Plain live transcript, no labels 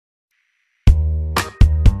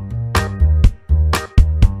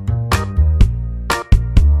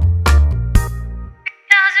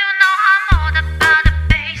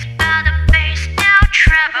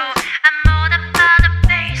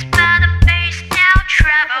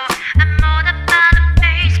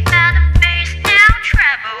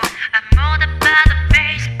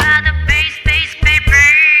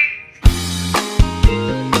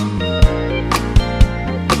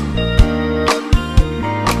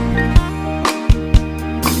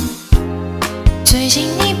近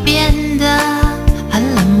你变得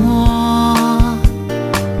很冷漠，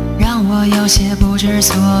让我有些不知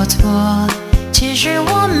所措。其实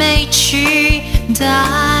我没期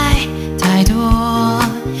待太多，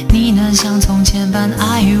你能像从前般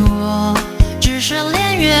爱我，只是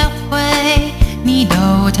连约会你都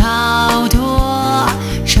逃脱，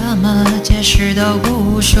什么解释都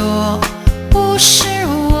不说。不是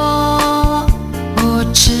我不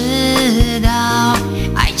知道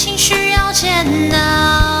爱情需要煎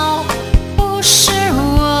熬，不是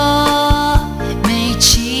我没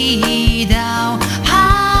祈祷。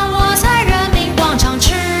我在人民广场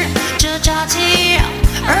吃着炸鸡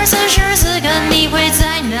，24时跟你会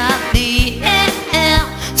在哪里？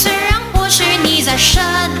虽然或许你在声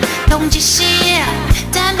东击西，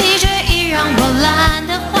但疲倦已让我懒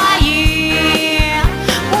得怀疑。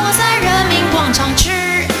我在人民广场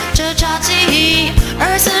吃着炸鸡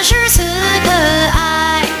，24时